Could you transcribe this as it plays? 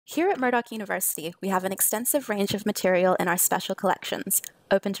Here at Murdoch University, we have an extensive range of material in our special collections,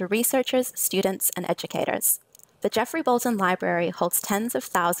 open to researchers, students, and educators. The Jeffrey Bolton Library holds tens of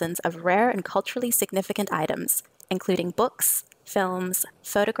thousands of rare and culturally significant items, including books, films,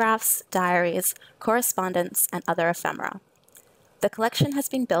 photographs, diaries, correspondence, and other ephemera. The collection has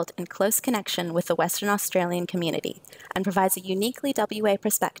been built in close connection with the Western Australian community and provides a uniquely WA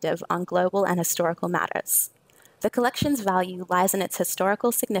perspective on global and historical matters. The collection's value lies in its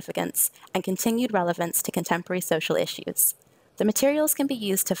historical significance and continued relevance to contemporary social issues. The materials can be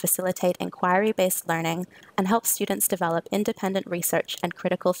used to facilitate inquiry-based learning and help students develop independent research and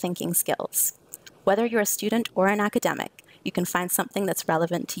critical thinking skills. Whether you're a student or an academic, you can find something that's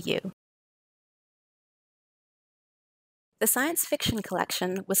relevant to you. The science fiction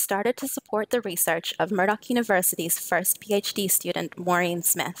collection was started to support the research of Murdoch University's first PhD student, Maureen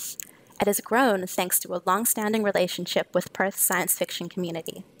Smith. It has grown thanks to a long-standing relationship with Perth's science fiction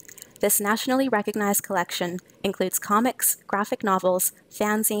community. This nationally recognized collection includes comics, graphic novels,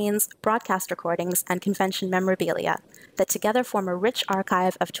 fanzines, broadcast recordings, and convention memorabilia that together form a rich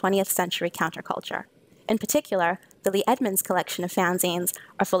archive of 20th century counterculture. In particular, the Lee Edmonds collection of fanzines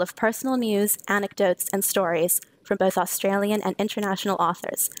are full of personal news, anecdotes, and stories from both Australian and international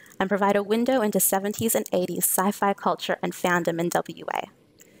authors, and provide a window into 70s and 80s sci-fi culture and fandom in WA.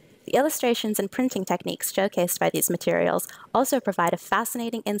 The illustrations and printing techniques showcased by these materials also provide a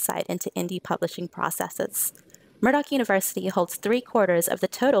fascinating insight into indie publishing processes. Murdoch University holds 3/4 of the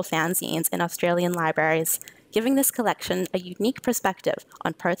total fanzines in Australian libraries, giving this collection a unique perspective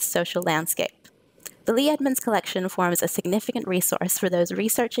on Perth's social landscape. The Lee Edmonds collection forms a significant resource for those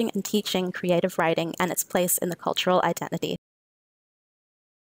researching and teaching creative writing and its place in the cultural identity.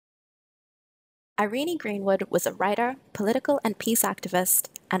 Irene Greenwood was a writer, political and peace activist,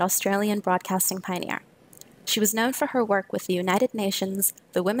 and Australian broadcasting pioneer. She was known for her work with the United Nations,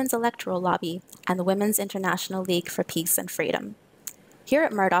 the Women's Electoral Lobby, and the Women's International League for Peace and Freedom. Here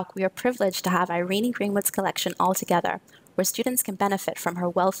at Murdoch, we are privileged to have Irene Greenwood's collection all together, where students can benefit from her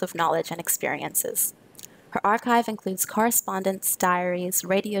wealth of knowledge and experiences. Her archive includes correspondence, diaries,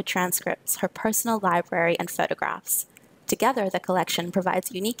 radio transcripts, her personal library, and photographs. Together, the collection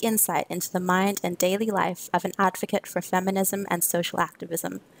provides unique insight into the mind and daily life of an advocate for feminism and social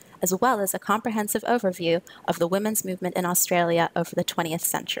activism, as well as a comprehensive overview of the women's movement in Australia over the 20th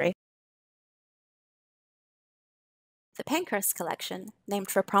century. The Pankhurst collection,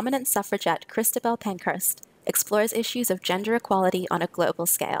 named for prominent suffragette Christabel Pankhurst, explores issues of gender equality on a global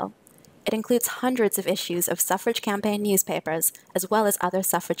scale. It includes hundreds of issues of suffrage campaign newspapers, as well as other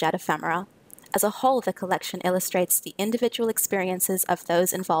suffragette ephemera. As a whole, the collection illustrates the individual experiences of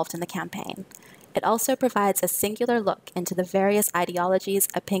those involved in the campaign. It also provides a singular look into the various ideologies,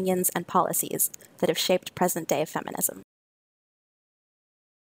 opinions, and policies that have shaped present-day feminism.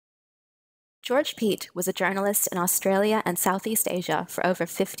 George Peat was a journalist in Australia and Southeast Asia for over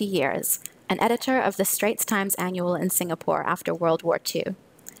 50 years, and editor of the Straits Times Annual in Singapore after World War II.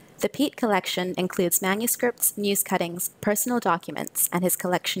 The Peat collection includes manuscripts, news cuttings, personal documents, and his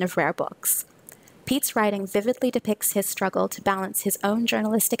collection of rare books. Peat's writing vividly depicts his struggle to balance his own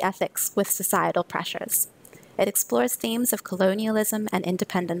journalistic ethics with societal pressures. It explores themes of colonialism and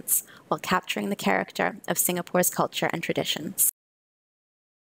independence while capturing the character of Singapore's culture and traditions.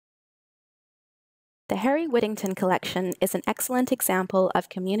 The Harry Whittington collection is an excellent example of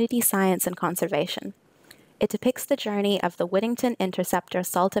community science and conservation. It depicts the journey of the Whittington Interceptor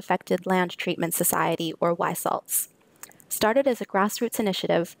Salt-Affected Land Treatment Society, or YSALTS. Started as a grassroots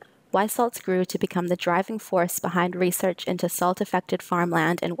initiative, YSALTS grew to become the driving force behind research into salt-affected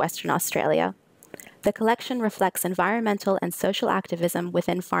farmland in Western Australia. The collection reflects environmental and social activism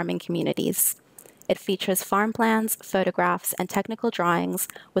within farming communities. It features farm plans, photographs, and technical drawings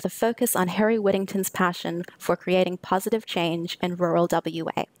with a focus on Harry Whittington's passion for creating positive change in rural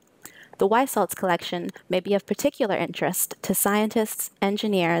WA. The YSALTS collection may be of particular interest to scientists,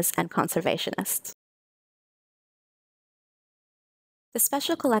 engineers, and conservationists. The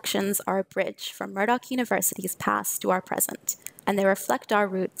special collections are a bridge from Murdoch University's past to our present, and they reflect our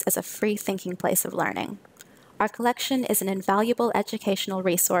roots as a free-thinking place of learning. Our collection is an invaluable educational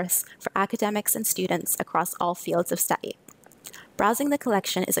resource for academics and students across all fields of study. Browsing the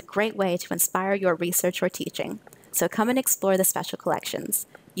collection is a great way to inspire your research or teaching, so come and explore the special collections.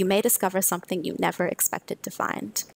 You may discover something you never expected to find.